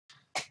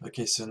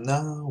Okay, so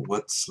now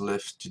what's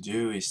left to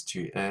do is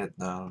to add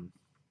the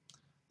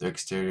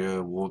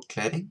exterior wall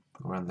cladding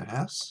around the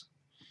house.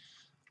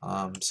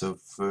 So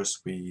first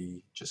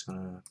we just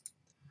gonna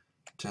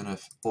turn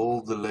off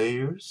all the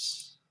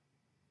layers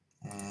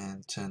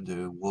and turn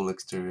the wall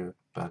exterior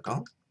back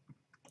on.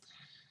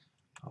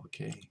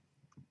 Okay,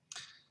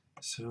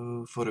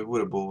 so for the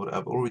wood board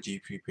I've already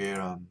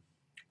prepared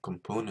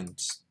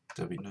components,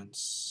 building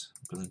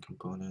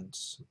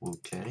components, wall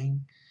cladding.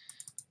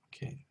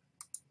 Okay,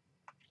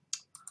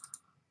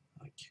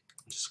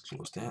 just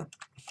close that.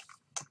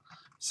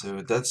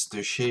 So that's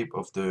the shape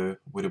of the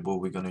wood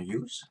board we're gonna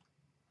use.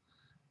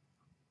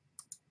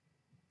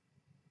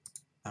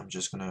 I'm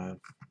just gonna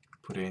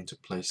put it into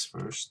place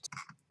first.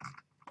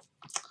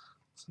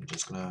 So I'm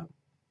just gonna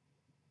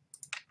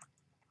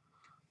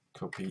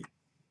copy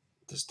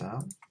this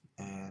down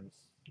and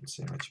let's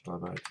say multiply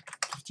by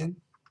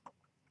 15.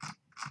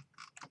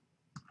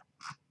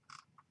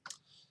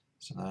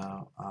 So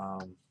now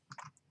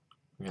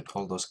we get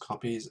all those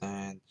copies,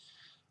 and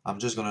I'm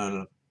just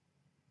gonna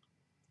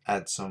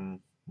add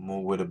some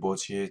more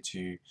weatherboards here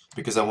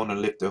because I want to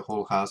lift the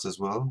whole house as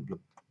well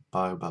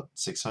by about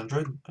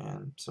 600,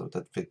 and so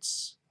that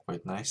fits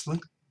quite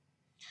nicely.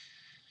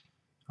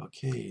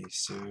 Okay,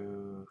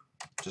 so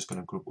just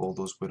gonna group all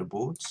those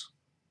weatherboards.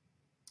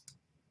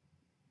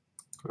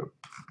 Group,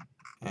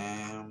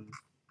 and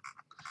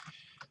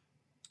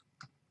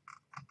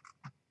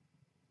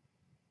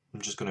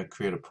I'm just gonna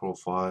create a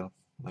profile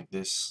like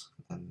this,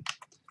 and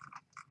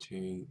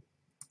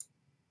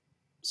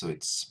so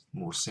it's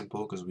more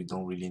simple because we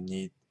don't really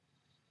need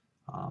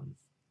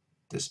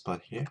this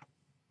part here.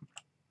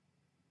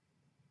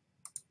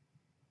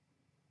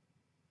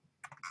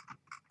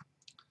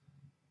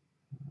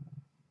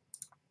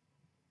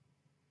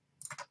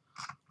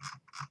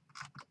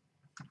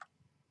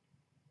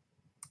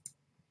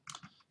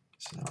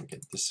 So now we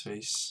get this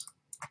face,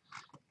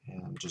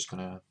 and I'm just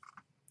gonna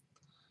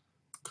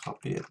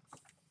copy it.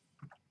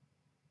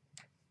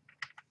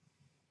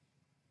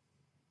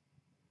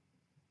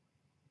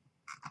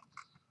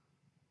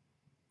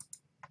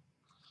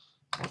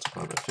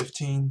 Multiply by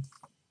 15.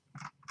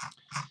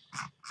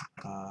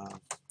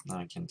 Now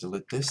I can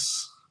delete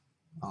this.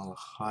 I'll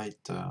hide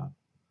the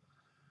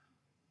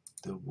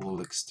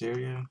wall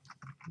exterior.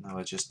 Now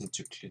I just need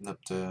to clean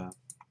up the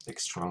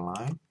extra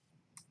line.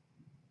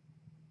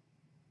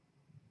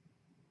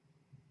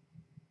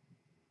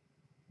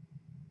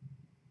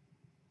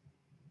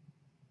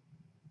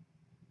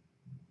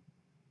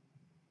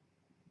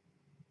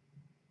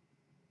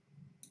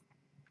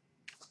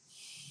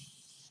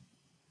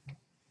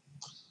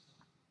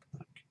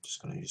 I'm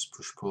just gonna use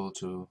push pull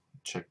to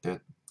check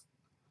that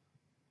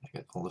I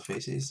get all the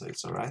faces, so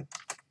it's alright.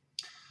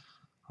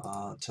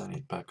 Turn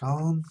it back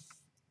on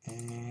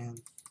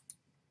and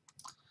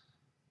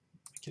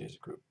make it as a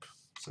group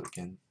so we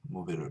can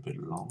move it a bit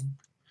along.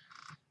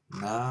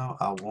 Now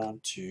I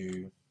want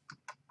the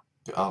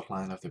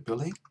outline of the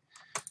building,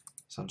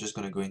 so I'm just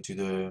going to go into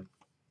the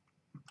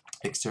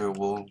exterior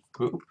wall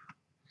group,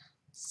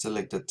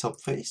 select the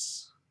top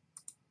face,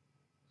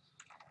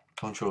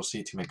 Ctrl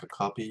C to make a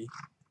copy,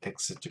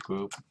 exit the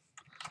group,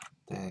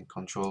 then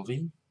Ctrl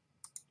V,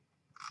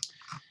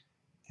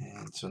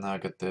 and so now I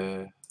got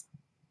the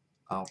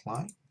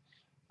outline.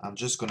 I'm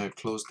just going to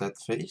close that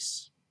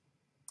face,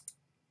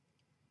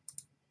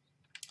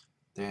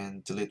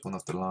 then delete one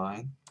of the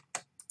line,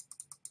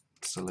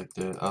 select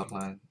the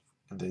outline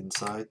and the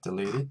inside,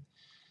 delete it,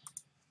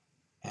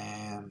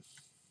 and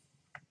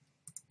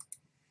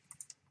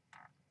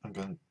I'm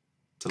going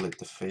to delete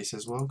the face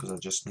as well because I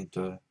just need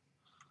the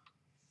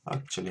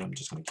actually I'm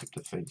just going to keep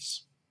the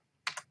face.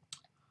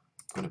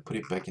 I'm going to put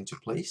it back into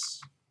place,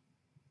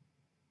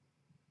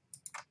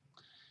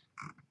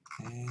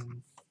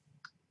 and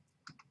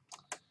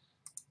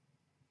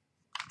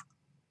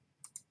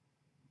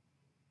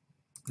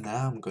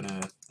now I'm going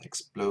to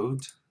explode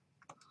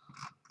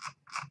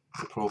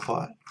the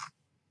profile.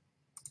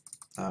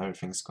 Now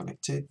everything's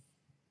connected,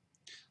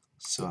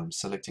 so I'm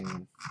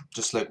selecting,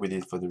 just like we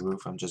did for the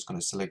roof, I'm just going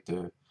to select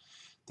the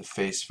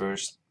face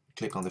first,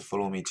 click on the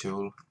follow me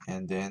tool,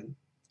 and then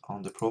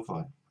on the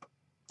profile.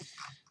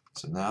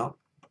 So now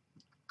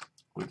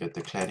we get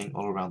the cladding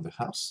all around the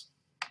house.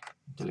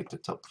 Delete the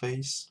top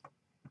face,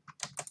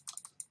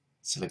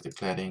 select the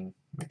cladding,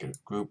 make a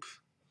group,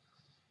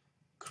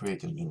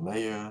 create a new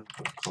layer,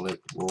 call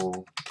it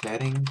wall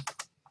cladding.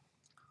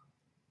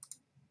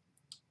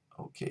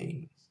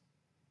 Okay.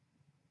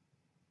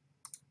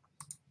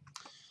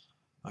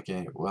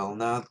 Okay, well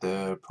now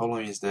the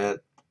problem is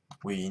that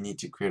we need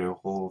to create a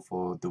hole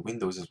for the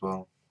windows as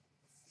well.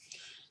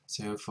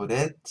 So for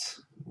that,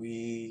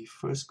 we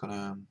first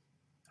gonna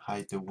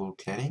hide the wall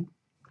cladding,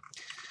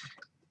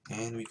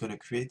 and we're gonna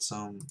create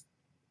some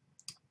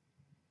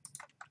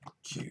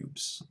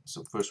cubes.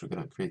 So first we're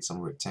gonna create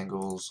some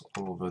rectangles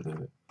all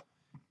over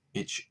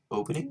each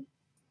opening.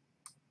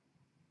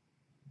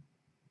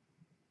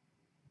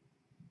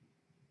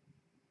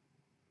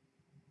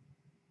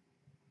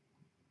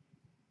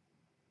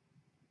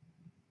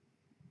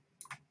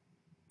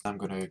 I'm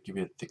going to give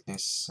it a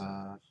thickness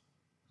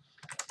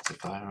to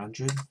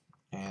 500,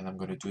 and I'm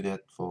going to do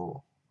that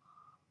for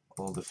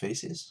all the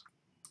faces.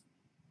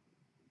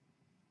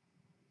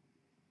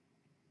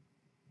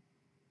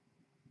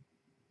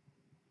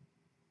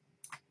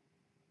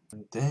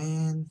 And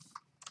then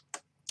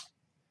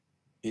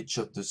each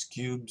of those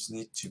cubes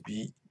need to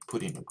be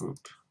put in a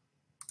group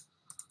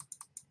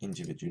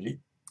individually.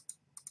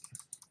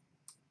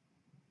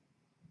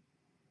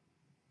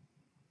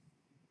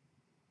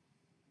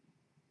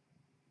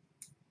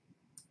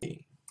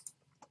 Okay.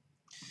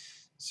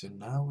 So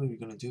now what we're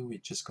gonna do, we're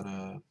just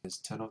gonna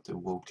turn off the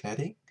wall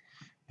cladding,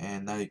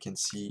 and now you can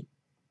see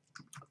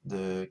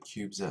the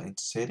cubes are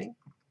intersecting.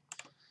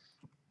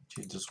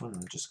 To this one,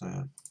 I'm just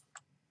gonna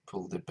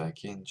pull them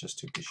back in just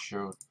to be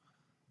sure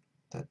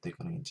that they're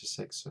gonna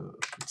intersect. So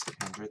it's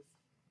 100.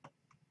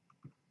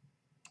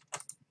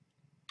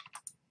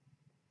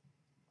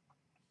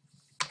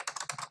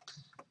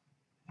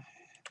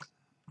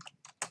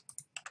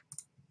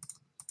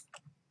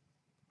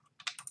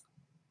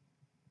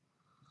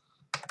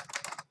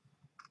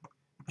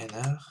 And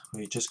now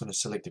we're just going to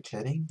select the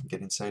cladding,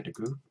 get inside the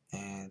group,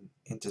 and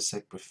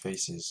intersect with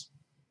faces.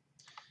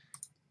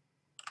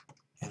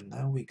 And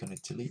now we're going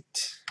to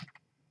delete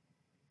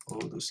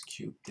all those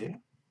cubes there.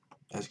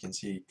 As you can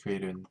see, it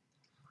created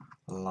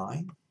a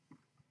line.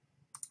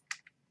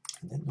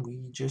 And then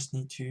we just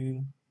need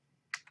to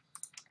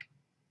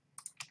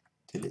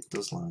delete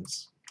those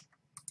lines.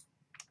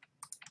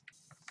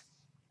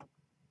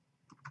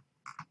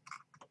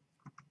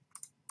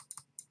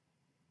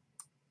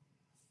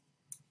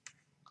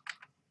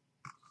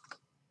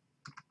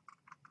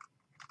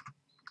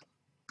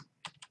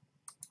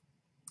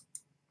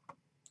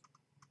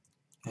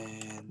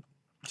 And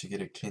to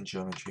get a clean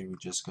geometry, we're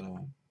just going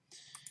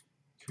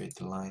to create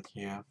the line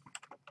here.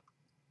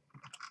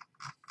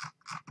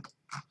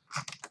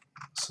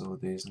 So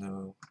there's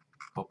no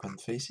open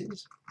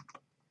faces.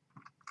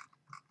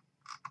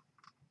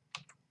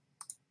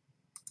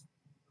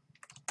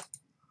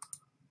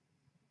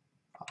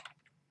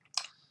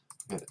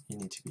 But you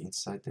need to be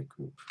inside the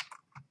group.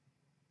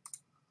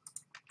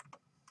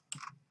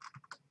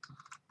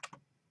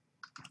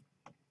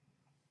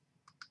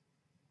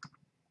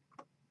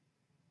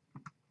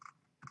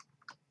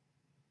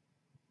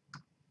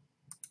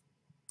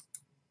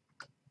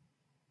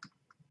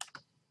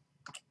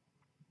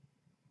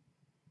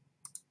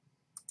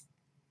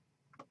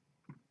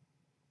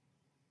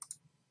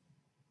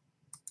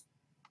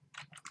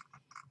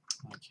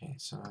 Okay,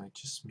 so I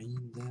just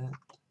mean that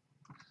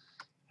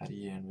I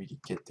didn't really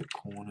get the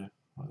corner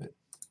of it.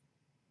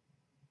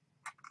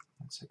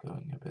 That's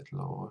going a bit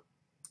lower.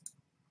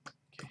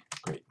 Okay,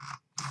 great.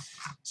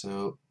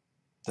 So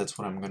that's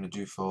what I'm going to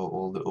do for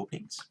all the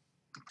openings.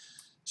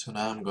 So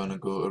now I'm going to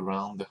go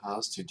around the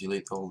house to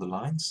delete all the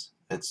lines.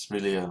 It's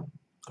really a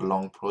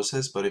long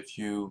process, but if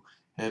you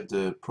have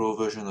the pro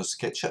version of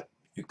Sketchup,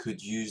 you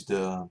could use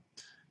the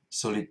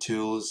Solid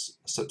Tools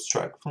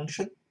subtract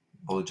function,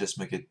 or just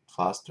make it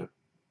faster.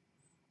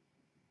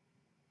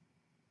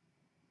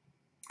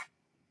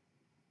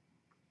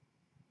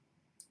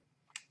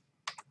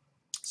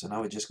 So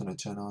now we're just going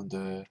to turn on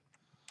the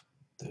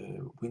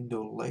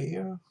window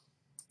layer.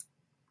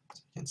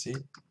 As you can see,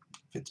 it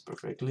fits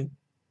perfectly.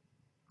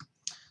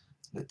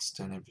 Let's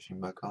turn everything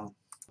back on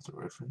as a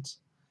reference.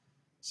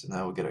 So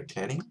now we get our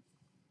cladding.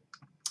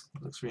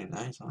 It looks really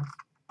nice, huh?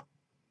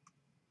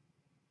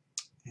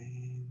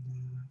 And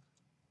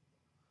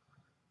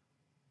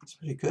it's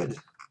pretty good.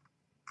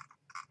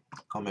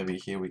 Or maybe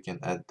here we can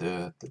add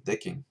the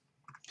decking.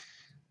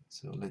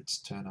 So let's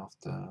turn off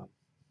the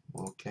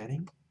wall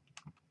cladding.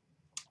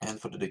 And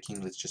for the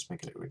decking, let's just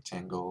make it a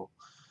rectangle.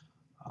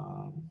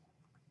 I'm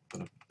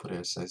gonna put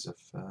a size of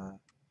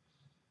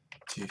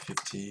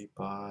 250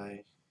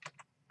 by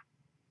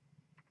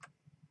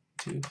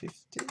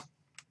 250.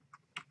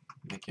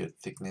 Make it a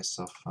thickness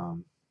of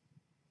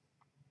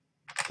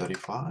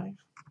 35.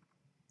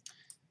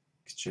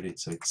 Extrude it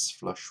so it's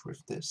flush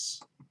with this.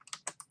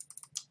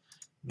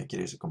 Make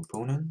it as a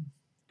component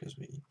because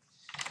we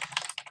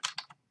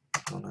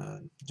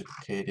gonna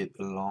duplicate it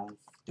along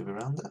the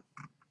veranda.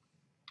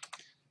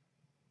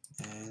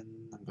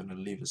 And I'm gonna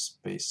leave a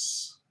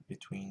space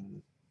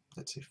between,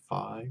 let's say,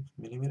 5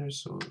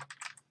 millimeters, so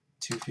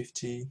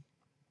 250.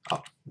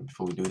 Oh,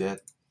 before we do that,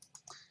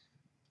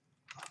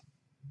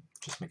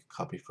 just make a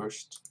copy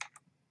first.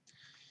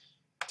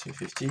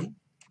 250.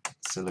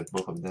 Select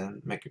both of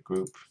them, make a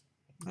group,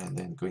 and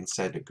then go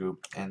inside the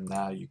group. And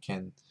now you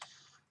can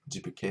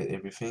duplicate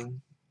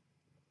everything.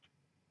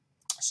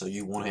 So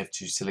you won't have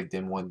to select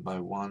them one by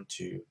one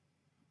to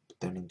put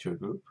them into a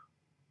group.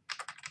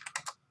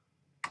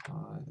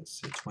 Let's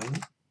say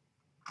 20.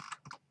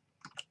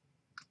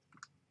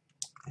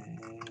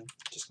 And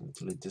just going to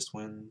delete this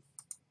one.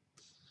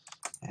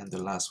 And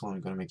the last one,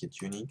 we're going to make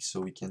it unique so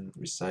we can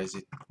resize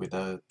it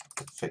without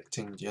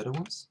affecting the other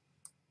ones.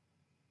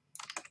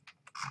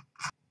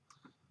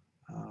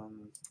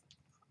 I'm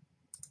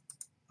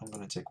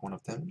going to take one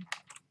of them,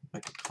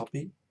 make a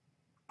copy,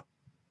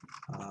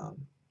 pull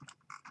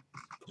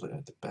it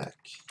at the back,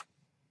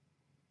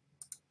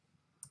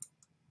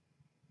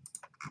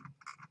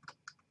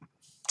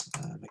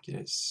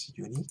 it as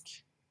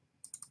unique,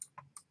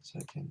 so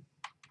I can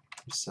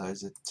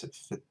resize it to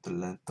fit the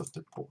length of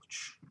the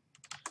porch.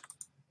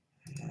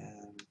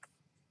 And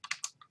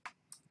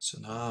so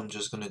now I'm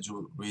just gonna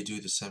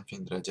redo the same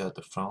thing that I did at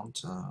the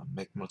front,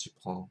 make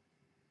multiple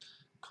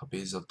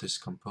copies of this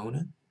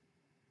component.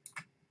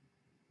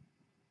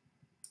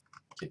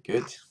 Okay,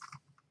 good.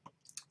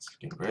 It's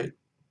looking great.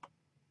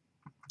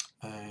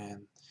 And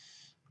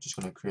I'm just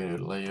gonna create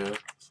a layer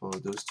for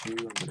those two.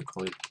 I'm gonna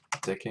call it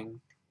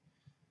decking.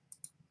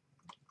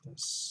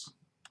 Yes.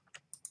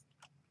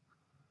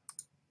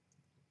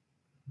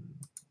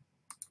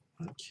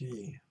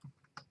 Okay.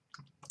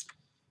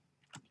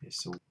 Okay,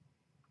 so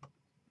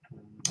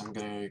I'm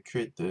gonna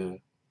create the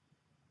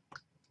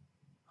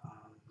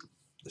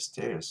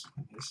stairs,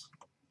 I guess.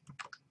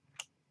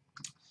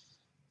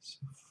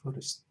 So for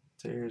the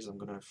stairs, I'm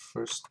gonna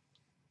first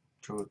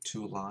draw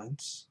two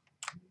lines.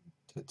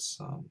 That's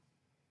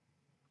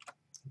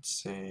let's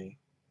say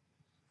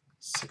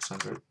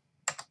 600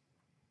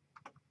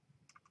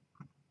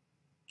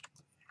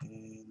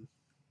 and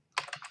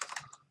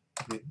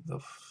width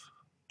of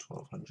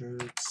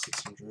 1200,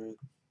 600.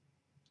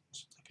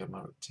 So I got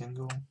my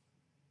rectangle,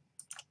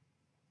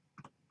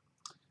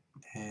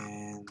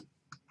 and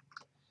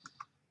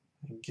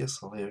I guess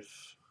I'll have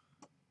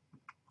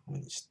how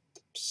many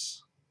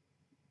steps?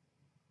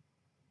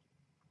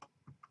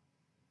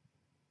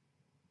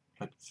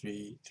 Like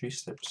three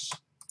steps.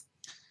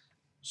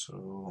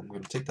 So I'm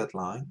going to take that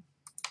line,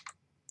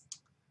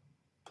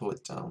 pull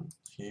it down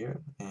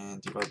here,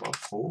 and divide by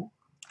 4.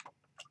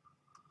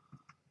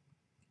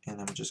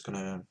 And I'm just going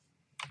to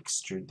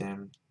extrude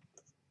them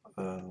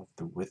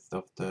the width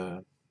of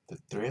the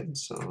thread.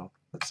 So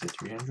let's say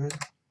 300.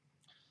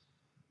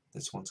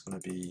 This one's going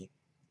to be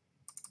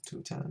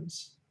 2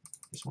 times.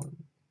 This one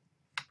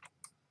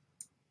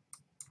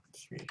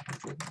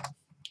 300.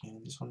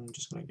 And this one I'm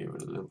just going to give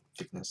it a little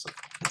thickness of,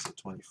 let's say,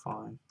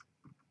 25.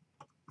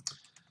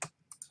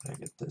 So I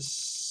get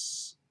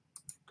this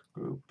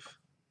group,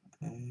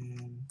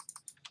 and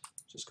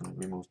just going to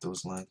remove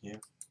those lines here.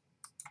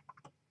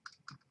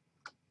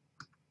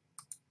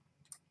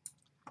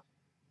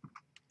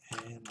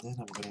 And then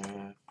I'm going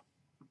to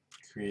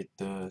create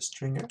the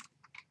stringer.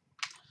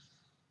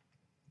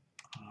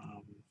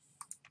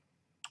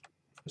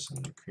 First I'm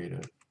going to create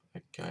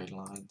a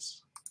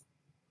guidelines.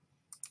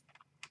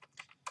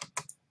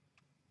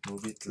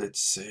 Move it,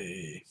 let's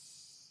say,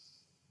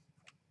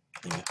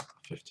 yeah,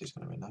 50 is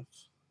going to be enough.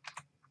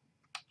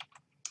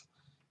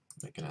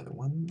 Make another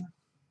 1,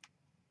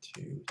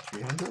 2,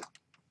 300.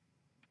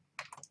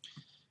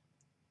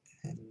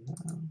 And now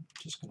I'm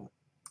just going to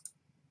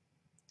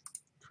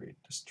create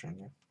the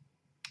stringer.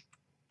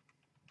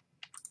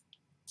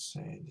 Let's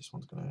say this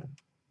one's going to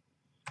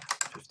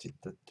 50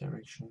 that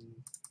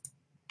direction.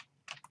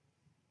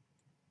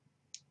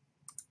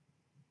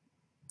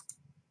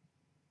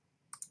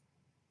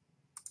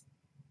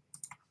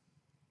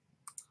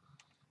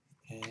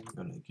 And I'm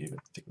going to give it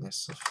a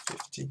thickness of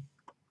 50.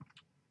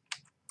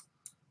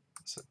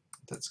 So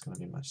that's going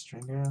to be my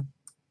stringer. I'm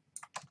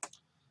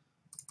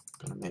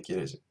going to make it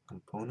as a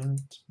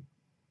component.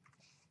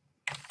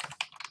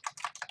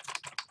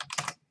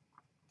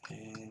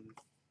 And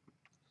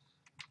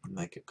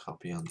make a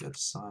copy on the other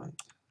side.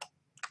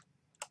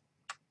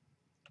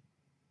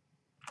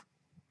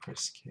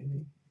 Press K.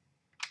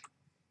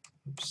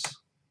 Oops.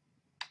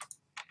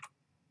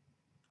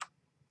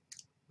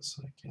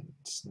 So I can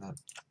snap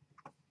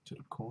to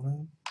the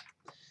corner.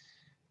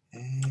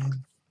 And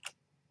I'm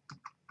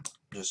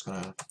just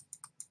gonna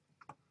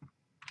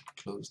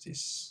close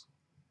this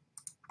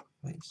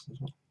face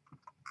as well.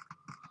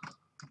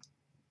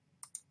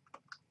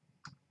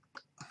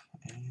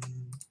 And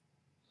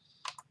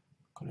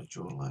I'm gonna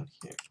draw a line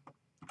here.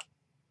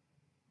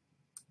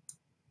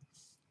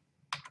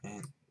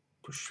 And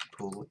push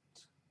pull it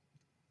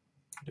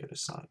to the other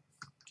side.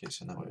 Okay,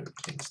 so now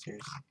everything is there.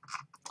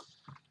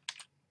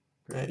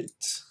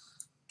 Great.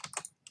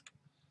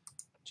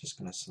 Just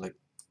gonna select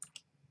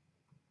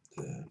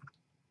the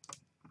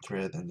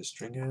thread and the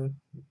stringer,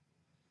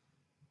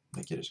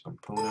 make it as a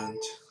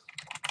component,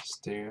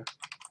 stair,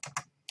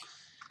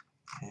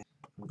 and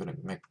I'm gonna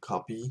make a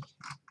copy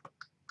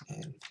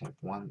and have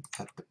one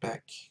at the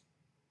back.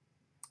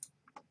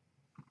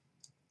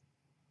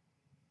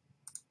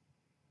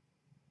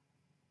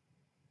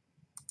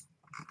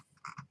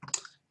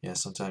 Yeah,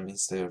 sometimes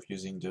instead of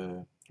using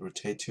the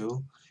rotate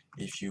tool,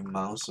 if you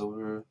mouse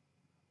over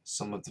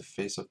some of the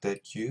face of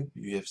that cube,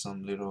 you have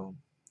some little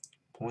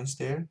points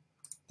there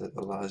that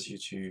allows you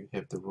to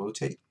have the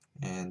rotate,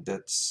 and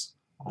that's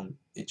on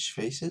each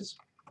faces.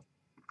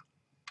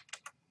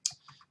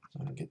 So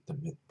I'm gonna get the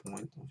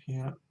midpoint of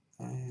here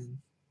and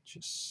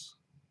just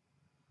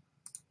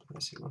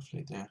place it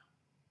roughly there.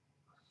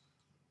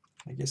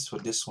 I guess for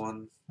this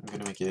one I'm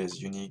gonna make it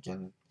as unique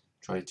and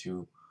try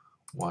to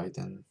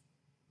widen.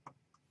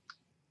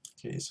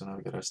 Okay, so now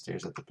we got our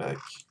stairs at the back,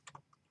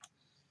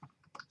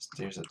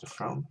 stairs at the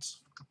front,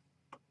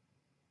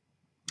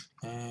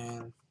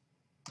 and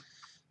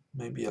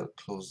maybe I'll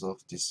close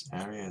off this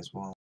area as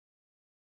well.